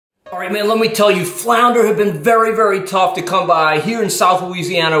Alright man, let me tell you, flounder have been very, very tough to come by here in South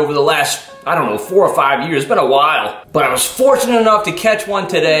Louisiana over the last, I don't know, 4 or 5 years. It's been a while. But I was fortunate enough to catch one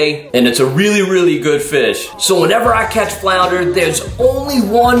today, and it's a really, really good fish. So whenever I catch flounder, there's only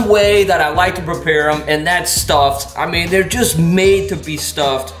one way that I like to prepare them, and that's stuffed. I mean, they're just made to be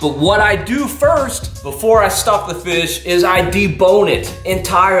stuffed. But what I do first, before I stuff the fish, is I debone it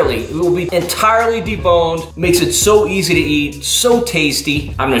entirely. It will be entirely deboned. Makes it so easy to eat, so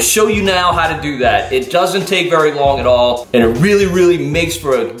tasty. I'm gonna show you now how to do that. It doesn't take very long at all, and it really, really makes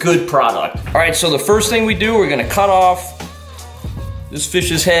for a good product. All right, so the first thing we do, we're gonna cut off this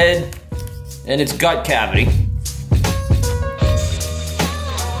fish's head and its gut cavity.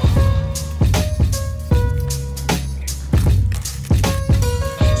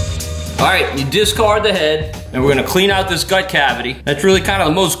 All right, you discard the head, and we're gonna clean out this gut cavity. That's really kind of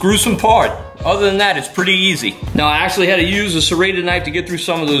the most gruesome part. Other than that, it's pretty easy. Now, I actually had to use a serrated knife to get through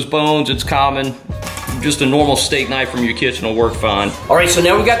some of those bones. It's common. Just a normal steak knife from your kitchen will work fine. All right, so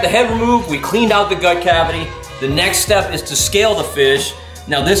now we got the head removed. We cleaned out the gut cavity. The next step is to scale the fish.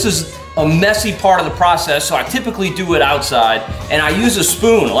 Now, this is a messy part of the process, so I typically do it outside. And I use a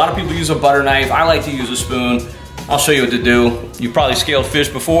spoon. A lot of people use a butter knife. I like to use a spoon. I'll show you what to do. You've probably scaled fish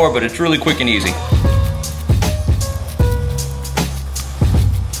before, but it's really quick and easy.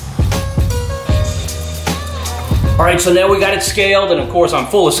 All right, so now we got it scaled, and of course I'm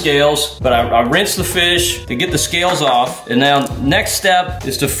full of scales, but I rinse the fish to get the scales off. And now next step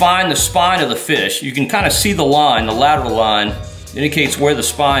is to find the spine of the fish. You can kind of see the line, the lateral line, indicates where the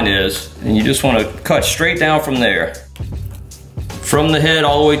spine is, and you just want to cut straight down from there. From the head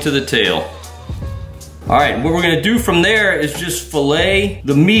all the way to the tail. All right, what we're gonna do from there is just fillet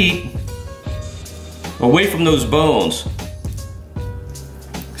the meat away from those bones.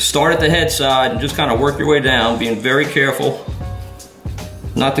 Start at the head side and just kind of work your way down, being very careful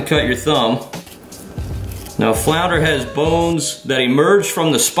not to cut your thumb. Now, flounder has bones that emerge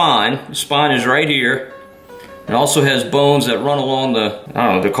from the spine. The spine is right here. It also has bones that run along the, I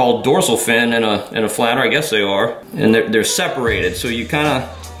don't know, they're called dorsal fin in a flounder, I guess they are. And they're separated, so you kind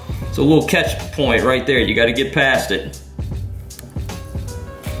of, it's a little catch point right there. You got to get past it.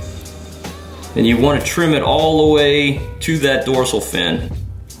 And you want to trim it all the way to that dorsal fin.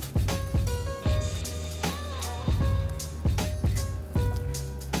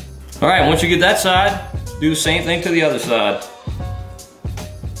 All right, once you get that side, do the same thing to the other side.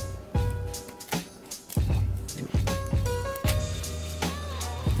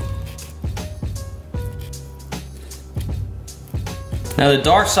 Now, the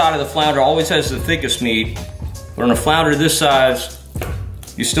dark side of the flounder always has the thickest meat, but on a flounder this size,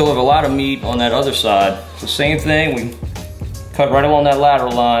 you still have a lot of meat on that other side. It's the same thing, we cut right along that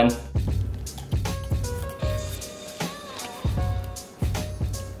lateral line.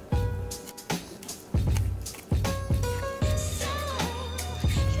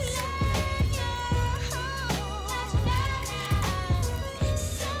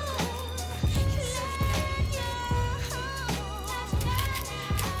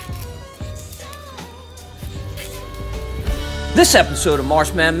 This episode of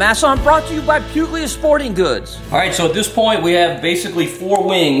Marshman Masson brought to you by Putlia Sporting Goods. All right, so at this point we have basically 4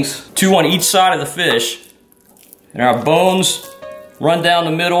 wings, 2 on each side of the fish, and our bones run down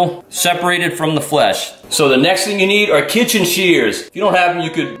the middle, separated from the flesh. So the next thing you need are kitchen shears. If you don't have them,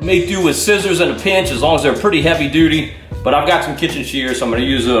 you could make do with scissors in a pinch, as long as they're pretty heavy duty, but I've got some kitchen shears, so I'm gonna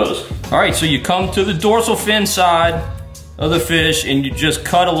use those. All right, so you come to the dorsal fin side of the fish and you just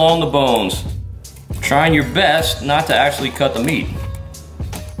cut along the bones. Trying your best not to actually cut the meat.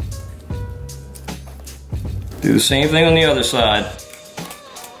 Do the same thing on the other side.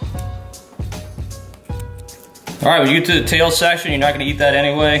 All right, when you get to the tail section, you're not gonna eat that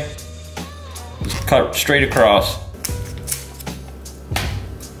anyway. Just cut straight across.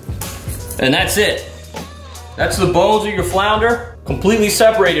 And that's it. That's the bones of your flounder, completely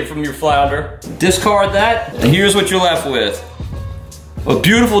separated from your flounder. Discard that, and here's what you're left with. A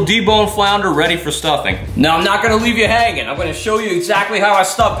beautiful deboned flounder ready for stuffing. Now, I'm not gonna leave you hanging. I'm gonna show you exactly how I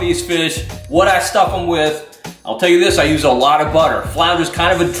stuff these fish, what I stuff them with. I'll tell you this, I use a lot of butter. Flounder's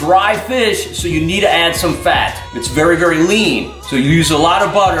kind of a dry fish, so you need to add some fat. It's very, very lean, so you use a lot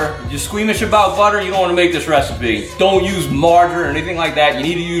of butter. If you're squeamish about butter, you don't wanna make this recipe. Don't use margarine or anything like that. You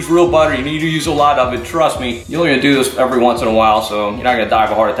need to use real butter. You need to use a lot of it, trust me. You're only gonna do this every once in a while, so you're not gonna die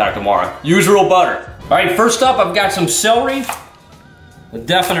of a heart attack tomorrow. Use real butter. All right, first up, I've got some celery. A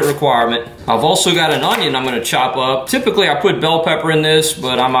definite requirement. I've also got an onion I'm gonna chop up. Typically I put bell pepper in this,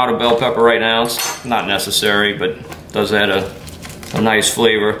 but I'm out of bell pepper right now. It's not necessary, but does add a nice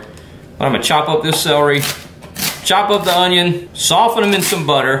flavor. But I'm gonna chop up this celery, chop up the onion, soften them in some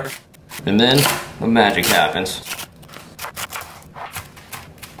butter, And then the magic happens.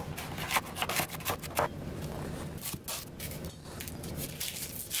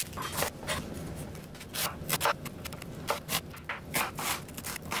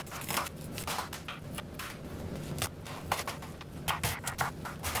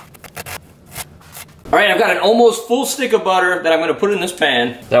 All right, I've got an almost full stick of butter that I'm going to put in this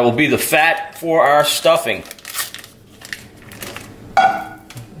pan. That will be the fat for our stuffing.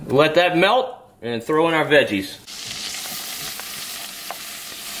 Let that melt and throw in our veggies.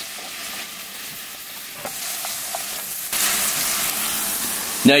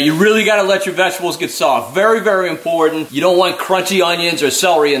 Now you really got to let your vegetables get soft. Very, very important. You don't want crunchy onions or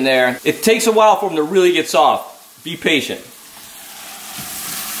celery in there. It takes a while for them to really get soft. Be patient.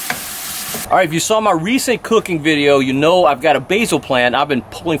 All right, if you saw my recent cooking video, you know I've got a basil plant. I've been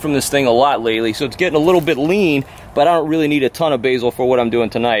pulling from this thing a lot lately, so it's getting a little bit lean, but I don't really need a ton of basil for what I'm doing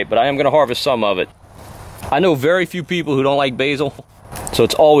tonight, but I am gonna harvest some of it. I know very few people who don't like basil, so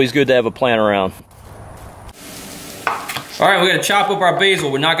it's always good to have a plant around. All right, we're gonna chop up our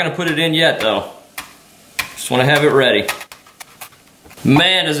basil. We're not gonna put it in yet though. Just wanna have it ready.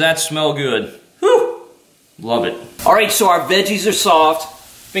 Man, does that smell good. Whew, love it. All right, so our veggies are soft.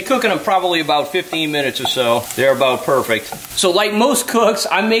 Been cooking them probably about 15 minutes or so. They're about perfect. So like most cooks,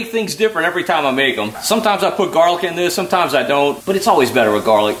 I make things different every time I make them. Sometimes I put garlic in this, sometimes I don't, but it's always better with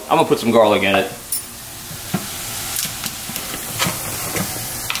garlic. I'm gonna put some garlic in it.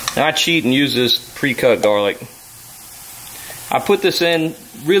 Now I cheat and use this pre-cut garlic. I put this in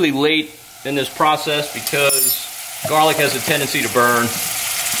really late in this process because garlic has a tendency to burn.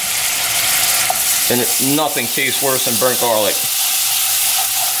 And nothing tastes worse than burnt garlic.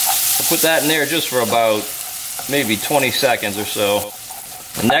 I'll put that in there just for about maybe 20 seconds or so.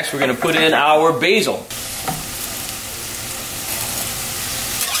 And next we're going to put in our basil.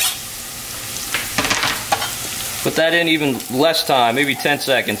 Put that in even less time, maybe 10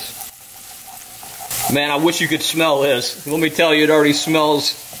 seconds. Man, I wish you could smell this. Let me tell you, it already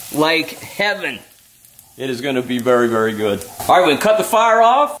smells like heaven. It is going to be very, very good. All right, we're going to cut the fire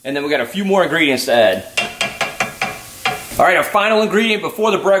off, and then we got a few more ingredients to add. All right, our final ingredient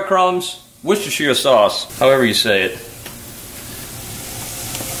before the breadcrumbs, Worcestershire sauce, however you say it.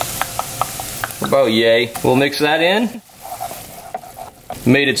 About yay. We'll mix that in.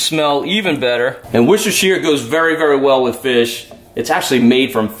 Made it smell even better. And Worcestershire goes very, very well with fish. It's actually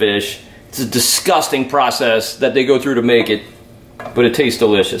made from fish. It's a disgusting process that they go through to make it, but it tastes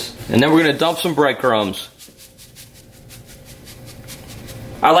delicious. And then we're gonna dump some breadcrumbs.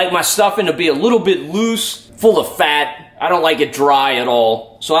 I like my stuffing to be a little bit loose, full of fat. I don't like it dry at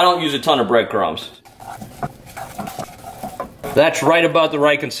all, so I don't use a ton of breadcrumbs. That's right about the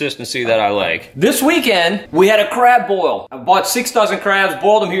right consistency that I like. This weekend, we had a crab boil. I bought 6 dozen crabs,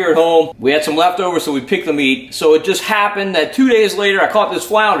 boiled them here at home. We had some leftovers, so we picked the meat. So it just happened that 2 days later, I caught this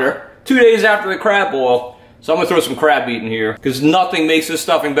flounder, 2 days after the crab boil. So I'm gonna throw some crab meat in here, because nothing makes this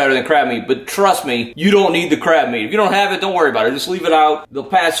stuffing better than crab meat. But trust me, you don't need the crab meat. If you don't have it, don't worry about it. Just leave it out. The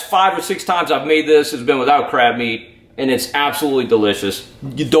past 5 or 6 times I've made this has been without crab meat, and it's absolutely delicious.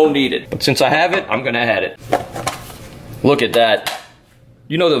 You don't need it. But since I have it, I'm gonna add it. Look at that.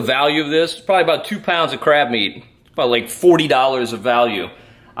 You know the value of this? It's probably about 2 pounds of crab meat. It's about like $40 of value.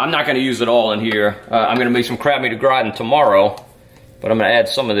 I'm not gonna use it all in here. I'm gonna make some crab meat au gratin tomorrow, but I'm gonna add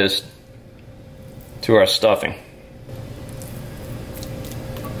some of this to our stuffing.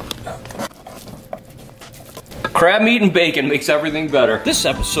 Crab meat and bacon makes everything better. This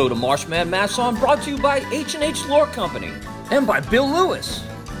episode of Marshman Masson brought to you by H&H Lure Company, and by Bill Lewis,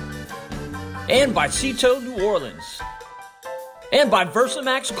 and by Cito New Orleans, and by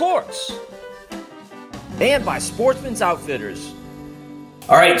Versamax Courts, and by Sportsman's Outfitters.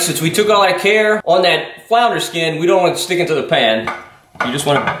 All right, since we took all that care on that flounder skin, we don't want it to stick into the pan. You just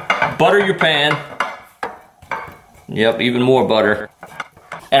want to butter your pan. Yep, even more butter.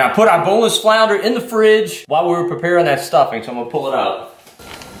 And I put our boneless flounder in the fridge while we were preparing that stuffing, so I'm gonna pull it out.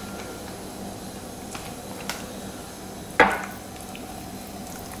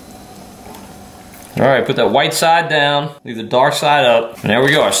 All right, put that white side down, leave the dark side up, and there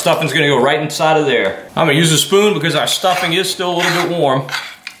we go. Our stuffing's gonna go right inside of there. I'm gonna use a spoon because our stuffing is still a little bit warm.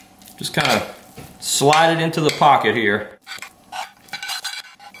 Just kind of slide it into the pocket here.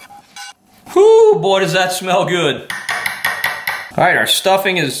 Whoo, boy, does that smell good. All right, our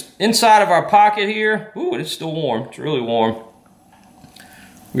stuffing is inside of our pocket here. Ooh, it's still warm. It's really warm.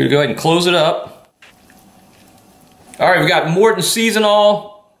 We're gonna go ahead and close it up. All right, we've got Morton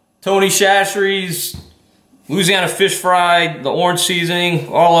Seasonal, Tony Chachere's, Louisiana Fish Fry, the orange seasoning.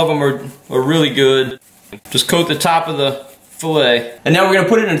 All of them are really good. Just coat the top of the fillet. And now we're gonna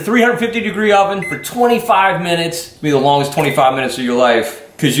put it in a 350-degree oven for 25 minutes. It'll be the longest 25 minutes of your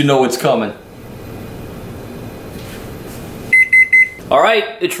life, because you know what's coming. All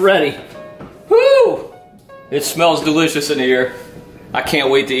right, it's ready. Woo! It smells delicious in here. I can't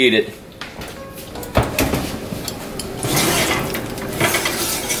wait to eat it.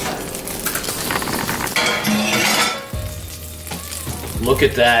 Look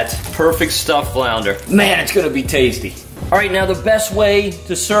at that. Perfect stuffed flounder. Man, it's gonna be tasty. All right, now the best way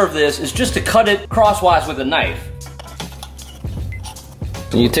to serve this is just to cut it crosswise with a knife.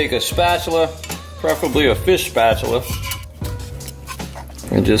 And you take a spatula, preferably a fish spatula,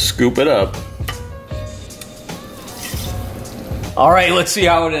 and just scoop it up. All right, let's see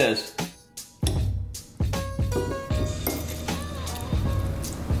how it is.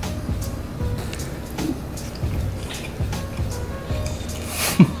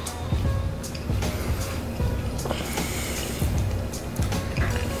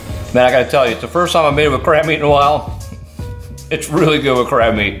 Man, I gotta tell you, it's the first time I made it with crab meat in a while. It's really good with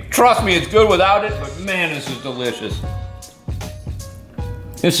crab meat. Trust me, it's good without it, but man, this is delicious.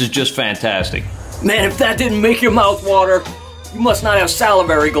 This is just fantastic. Man, if that didn't make your mouth water, you must not have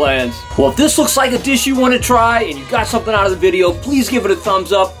salivary glands. Well, if this looks like a dish you want to try and you got something out of the video, please give it a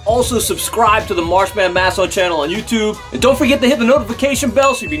thumbs up. Also, subscribe to the Marshman Masson channel on YouTube. And don't forget to hit the notification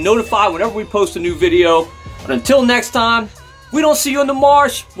bell so you'll be notified whenever we post a new video. But until next time, we don't see you in the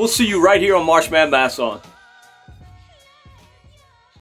marsh. We'll see you right here on Marshman Masson.